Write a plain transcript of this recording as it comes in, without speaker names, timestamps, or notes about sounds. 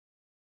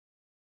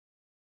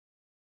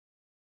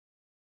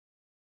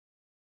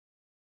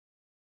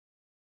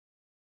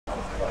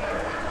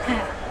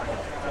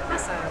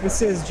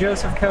This is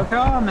Joseph Coco.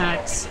 I'm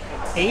at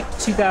Ape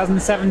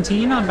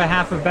 2017 on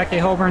behalf of Becky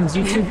Holborn's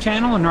YouTube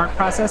channel and Art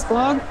Process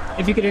blog.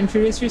 If you could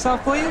introduce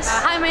yourself, please.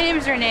 Hi, my name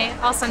is Renee,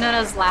 also known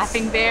as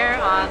Laughing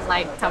Bear on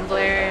like Tumblr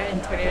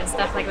and Twitter and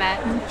stuff like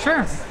that.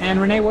 Sure.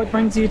 And Renee, what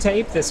brings you to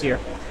Ape this year?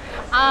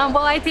 Well,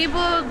 I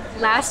tabled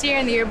last year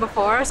and the year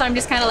before, so I'm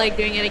just kind of like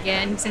doing it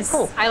again since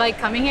I like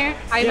coming here.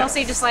 I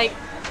mostly just like,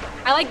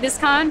 I like this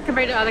con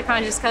compared to other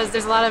cons just because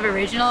there's a lot of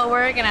original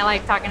work and I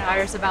like talking to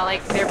artists about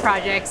like their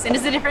projects, and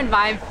it's a different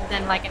vibe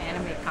than like an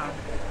anime con.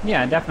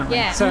 Yeah, definitely.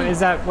 Yeah. So is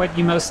that what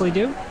you mostly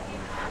do?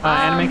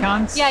 Anime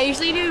cons? Yeah, I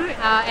usually do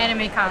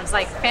anime cons.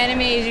 Like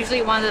anime is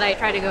usually one that I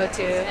try to go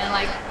to, and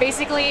like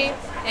basically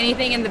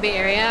anything in the Bay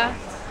Area.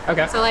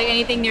 Okay. So like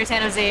anything near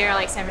San Jose or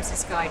like San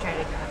Francisco, I try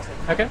to go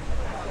to. Okay.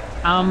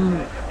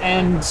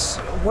 And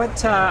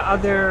what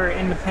other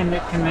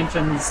independent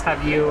conventions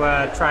have you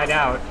tried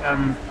out?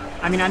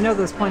 I mean, I know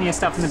there's plenty of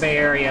stuff in the Bay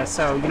Area,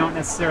 so you don't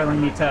necessarily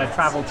need to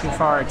travel too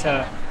far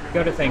to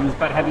go to things,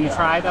 but have you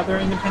tried other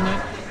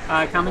independent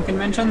comic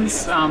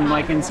conventions,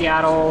 like in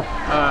Seattle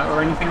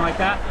or anything like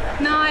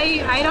that? No,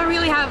 I don't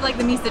really have like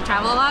the means to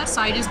travel a lot,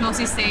 so I just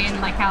mostly stay in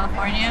like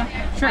California.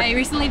 Sure. I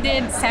recently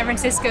did San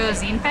Francisco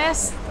Zine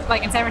Fest,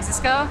 like in San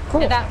Francisco.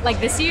 Cool. And that, like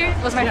this year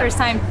was my first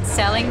time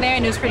selling there,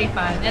 and it was pretty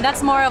fun. And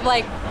that's more of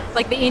like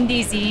the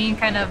indie zine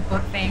kind of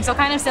book thing. So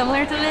kind of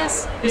similar to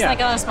this, just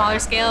like on a smaller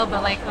scale,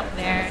 but like up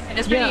there. And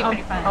it's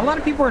pretty fun. A lot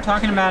of people were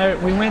talking about it.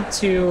 We went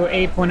to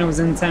Ape when it was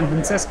in San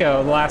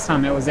Francisco the last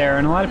time it was there,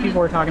 and a lot of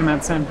people were talking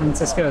about San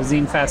Francisco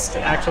Zine Fest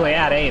actually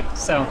at Ape.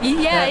 So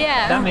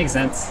that makes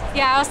sense.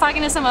 Yeah, I was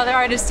talking to some other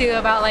artists too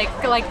about like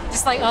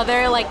just like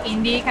other like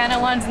indie kind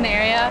of ones in the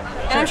area.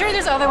 And I'm sure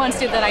there's other ones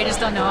too that I just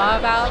don't know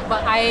about,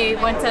 but I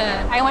went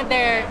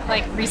there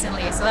like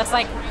recently, so that's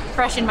like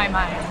fresh in my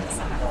mind.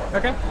 So.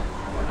 Okay.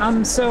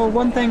 So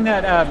one thing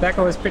that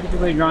Becca was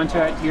particularly drawn to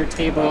at your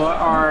table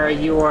are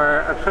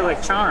your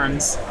acrylic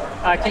charms.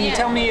 Can you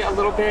tell me a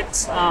little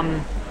bit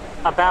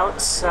about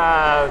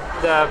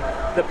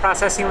the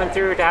process you went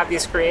through to have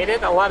these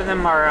created? A lot of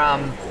them are,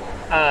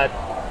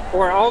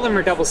 or all of them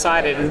are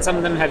double-sided, and some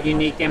of them have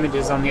unique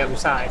images on the other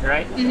side,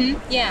 right?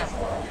 Mm-hmm. Yeah.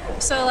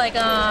 So like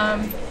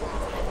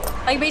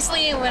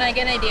basically when I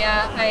get an idea,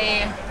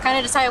 I kind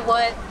of decide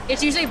what.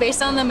 It's usually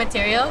based on the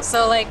material.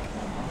 So like.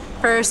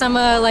 For some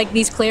like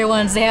these clear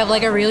ones, they have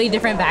like a really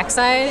different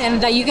backside,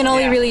 and you can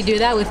only really do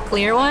that with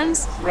clear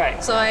ones.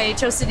 Right. So I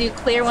chose to do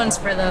clear ones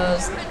for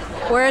those.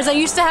 Whereas I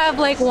used to have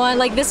like one,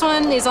 like this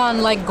one is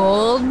on like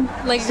gold,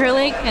 like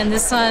acrylic, and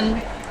this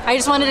one, I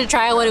just wanted to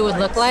try what it would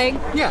look like.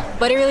 Yeah.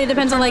 But it really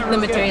depends on like the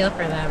material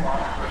for them.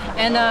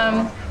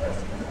 And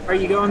are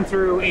you going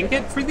through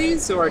Inkit for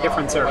these or a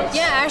different service?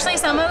 Yeah, actually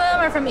some of them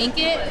are from Inkit,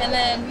 and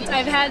then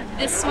I've had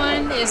this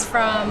one is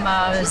from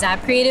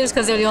Zap Creatives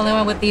because they're the only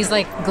one with these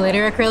like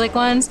glitter acrylic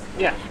ones.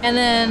 Yeah. And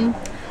then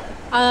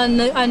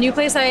a new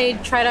place I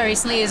tried out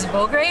recently is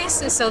Vogue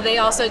Race, so they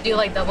also do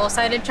like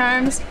double-sided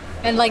charms,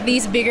 and like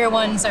these bigger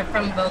ones are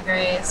from Vogue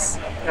Race.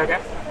 Okay.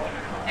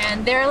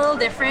 And they're a little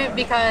different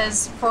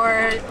because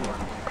for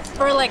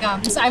like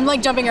so I'm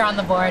like jumping around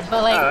the board,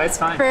 but like it's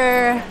fine.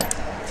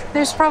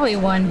 There's probably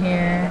one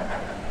here.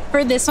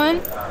 For this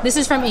one, this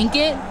is from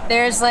Inkit.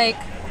 There's like,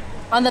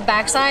 on the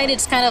back side,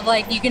 it's kind of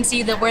like, you can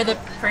see where the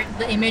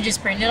image is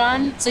printed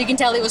on. So you can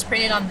tell it was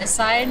printed on this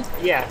side.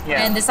 Yeah.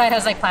 And this side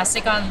has like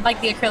plastic on,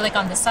 like the acrylic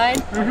on this side.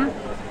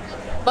 Mm-hmm.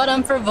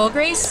 But for Vogue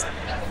Race,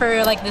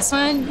 for like this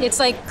one, it's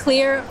like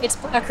clear, it's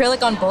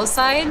acrylic on both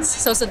sides.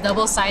 So it's a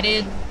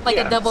double-sided, like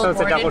a double boarded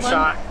one. So it's a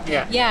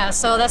double shot, Yeah,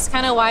 so that's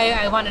kind of why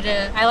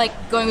I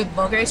like going with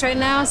Vogue Race right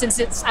now,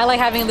 since I like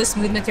having the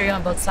smooth material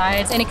on both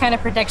sides, and it kind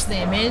of protects the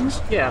image.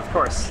 Yeah, of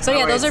course. So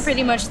yeah, those are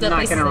pretty much the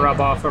places. Not going to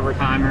rub off over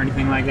time or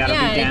anything like that.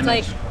 Yeah, it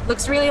like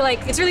looks really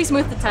like, it's really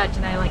smooth to touch,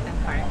 and I like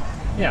that part.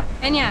 Yeah.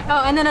 And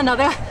and then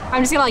another,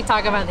 I'm just going to like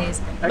talk about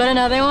these. Okay. But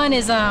another one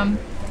is,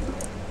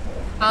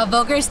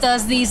 Vogue Race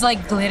does these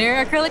like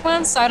glitter acrylic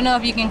ones, so I don't know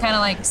if you can kind of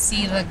like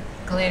see the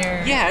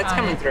glitter. Yeah, it's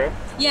coming through.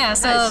 Yeah,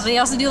 so they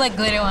also do like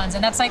glitter ones,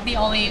 and that's like the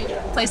only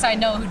place I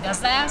know who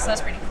does that, so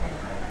that's pretty cool.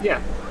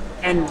 Yeah,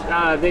 and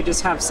they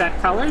just have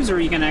set colors, or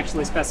you can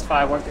actually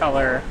specify what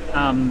color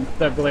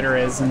the glitter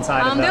is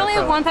inside of the. They only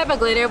have one type of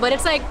glitter, but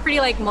it's like pretty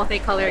like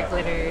multicolored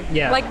glitter.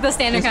 Yeah. Like the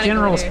standard kind of glitter.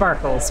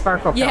 General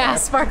sparkle power. Yeah,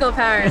 sparkle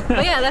power.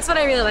 But yeah, that's what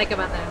I really like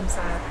about them.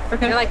 So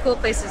they're like cool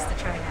places to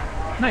try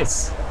out.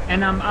 Nice.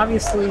 And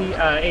obviously,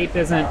 Ape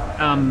isn't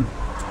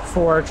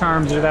for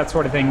charms or that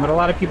sort of thing, but a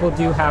lot of people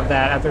do have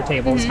that at their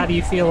tables. Mm-hmm. How do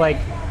you feel like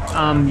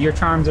your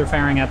charms are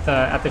faring at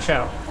the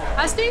show?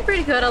 I was doing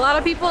pretty good. A lot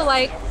of people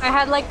I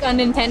had like a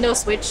Nintendo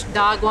Switch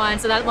dog one,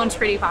 so that one's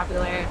pretty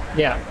popular.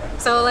 Yeah.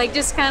 So like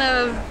just kind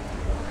of,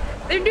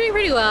 they're doing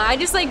pretty well. I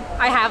just I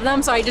have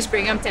them, so I just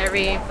bring them to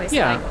every place.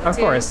 Yeah, of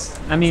course.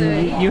 I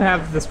mean, you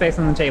have the space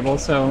on the table,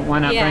 so why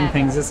not bring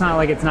things? It's not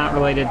like it's not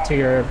related to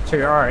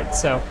your art.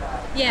 So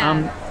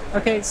yeah.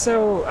 Okay,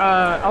 so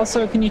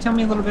also, can you tell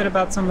me a little bit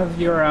about some of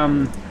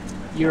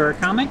your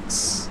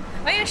comics?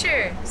 Oh yeah,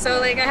 sure. So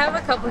like I have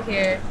a couple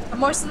here.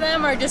 Most of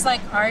them are just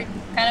like art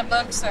kind of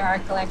books or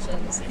art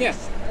collections. Yeah.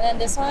 And then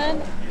this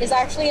one is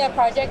actually a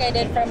project I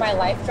did for my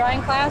life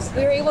drawing class.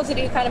 We were able to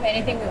do kind of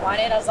anything we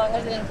wanted as long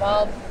as it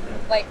involved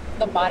like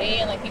the body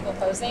and like people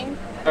posing.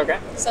 Okay.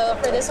 So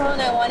for this one,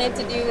 I wanted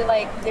to do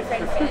like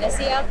different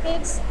fantasy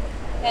outfits,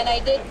 and I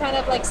did kind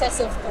of like sets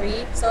of 3.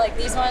 So like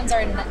these ones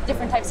are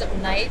different types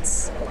of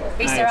knights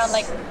based Nice. around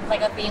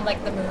like a theme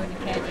like the moon and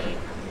candy.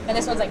 And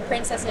this one's like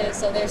princesses,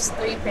 so there's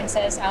 3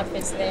 princess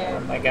outfits there. Oh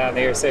my god,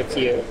 they are so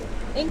cute.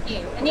 Thank you.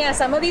 And yeah,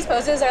 some of these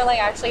poses are like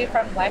actually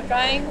from life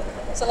drawing.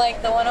 So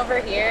like the one over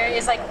here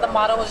is like the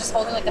model was just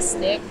holding like a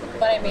stick,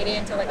 but I made it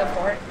into like a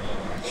fork.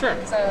 Sure.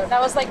 So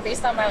that was like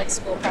based on my like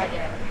school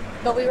project.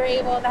 But we were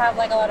able to have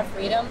like a lot of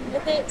freedom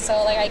with it.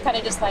 So like I kind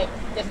of just like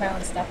did my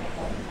own stuff with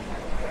them.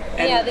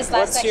 And Yeah, this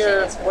last section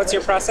is for what's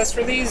your process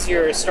for these?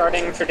 You're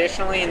starting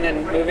traditionally and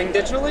then moving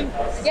digitally?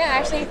 Yeah,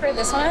 actually for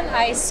this one,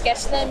 I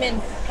sketched them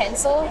in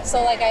pencil.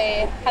 So like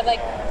I had like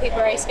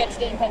paper, I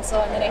sketched it in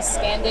pencil and then I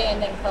scanned it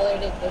and then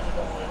colored it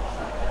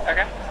digitally.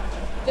 Okay.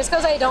 Just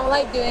because I don't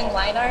like doing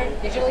line art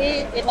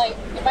digitally, it like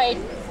if I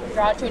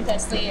draw too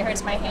intensely, it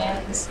hurts my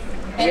hands.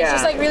 And it's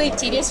just Yeah. like really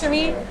tedious for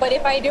me. But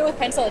if I do it with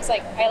pencil, it's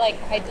like I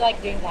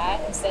like doing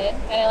that instead,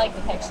 and I like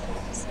the texture.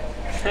 So.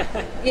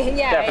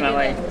 Yeah,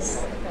 Definitely. I do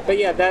those. But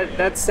yeah,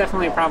 that's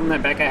definitely a problem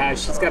that Becca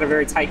has. She's got a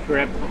very tight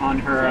grip on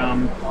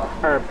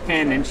her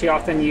pen, and she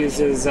often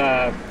uses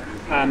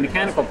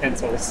mechanical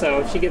pencils.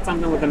 So if she gets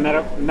something with a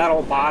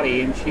metal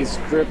body and she's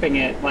gripping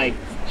it like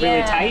really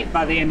Yeah. tight,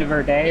 by the end of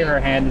her day, her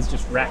hand is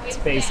just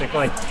wrecked,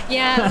 basically.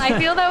 Yeah, I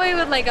feel that way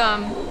with like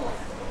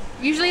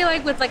usually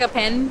like with like a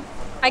pen.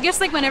 I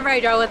guess like whenever I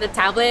draw with a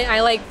tablet,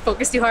 I like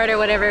focus too hard or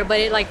whatever, but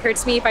it like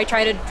hurts me if I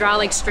try to draw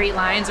like straight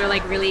lines or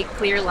like really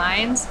clear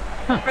lines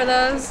for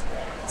those.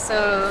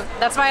 So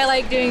that's why I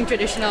like doing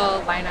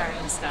traditional line art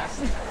and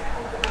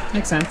stuff.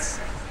 Makes sense.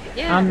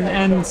 Yeah.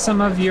 And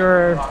some of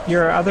your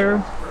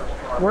other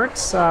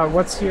works,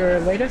 what's your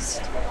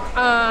latest?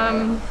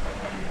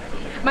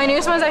 My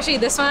newest one's actually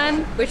this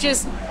one, which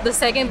is the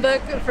second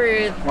book for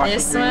Washi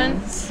this one.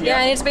 greens, Yeah, yeah.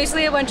 and it's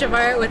basically a bunch of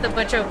art with a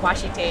bunch of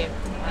washi tape.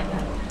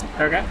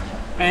 Okay.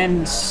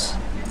 And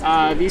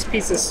these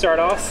pieces start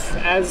off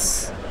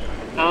as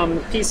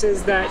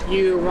pieces that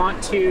you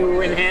want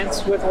to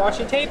enhance with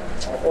washi tape,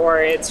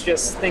 or it's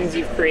just things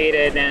you've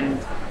created and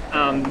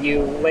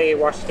you lay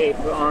washi tape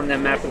on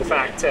them after the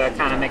fact to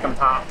kind of make them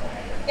pop.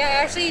 Yeah,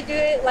 I actually do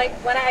it like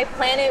when I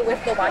plan it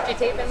with the washi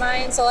tape in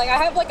mind. So like I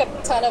have like a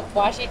ton of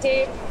washi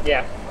tape,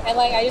 Yeah. and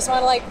like I just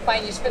want to like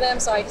find use for them.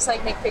 So I just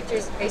like make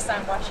pictures based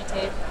on washi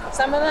tape.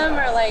 Some of them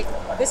are like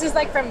this is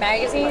like from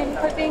magazine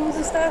clippings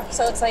and stuff.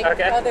 So it's like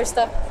Okay. other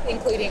stuff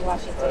including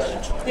washi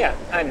tape. Yeah,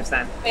 I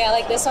understand. But yeah,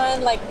 like this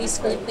one, like these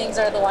fruit things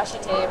are the washi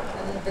tape,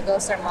 and the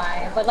ghosts are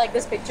mine. But like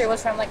this picture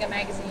was from like a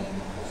magazine.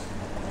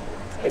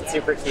 It's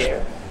super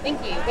cute. Thank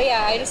you. But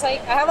yeah, I just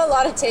like I have a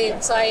lot of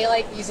tape, so I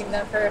like using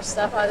them for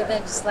stuff other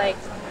than just like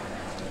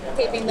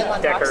taping them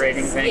on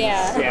Decorating boxes. things.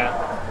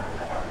 Yeah.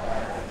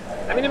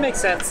 I mean, it makes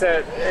sense.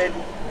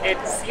 It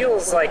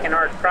feels like an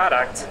art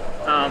product.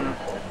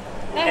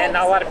 And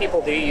a lot of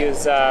people do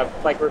use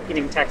like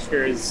repeating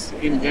textures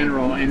in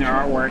general in their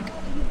artwork.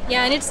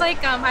 Yeah, and it's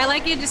like I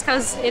like it just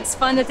because it's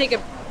fun to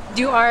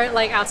do art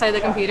like outside the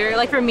computer.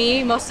 Like for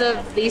me, most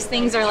of these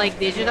things are like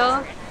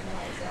digital,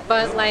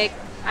 but like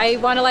I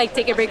want to like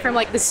take a break from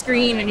like the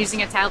screen and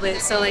using a tablet.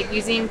 So like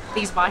using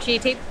these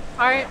washi tape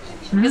art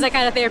is like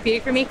kind of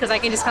therapeutic for me because I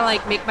can just kind of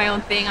like make my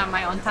own thing on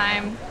my own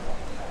time,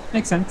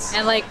 Makes sense.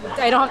 and like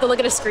I don't have to look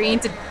at a screen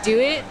to do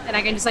it, and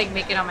I can just like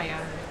make it on my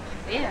own.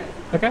 But yeah.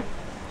 Okay.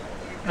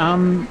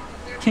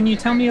 Can you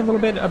tell me a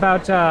little bit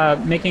about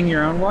making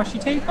your own washi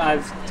tape?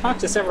 I've talked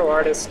to several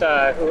artists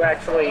who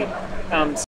actually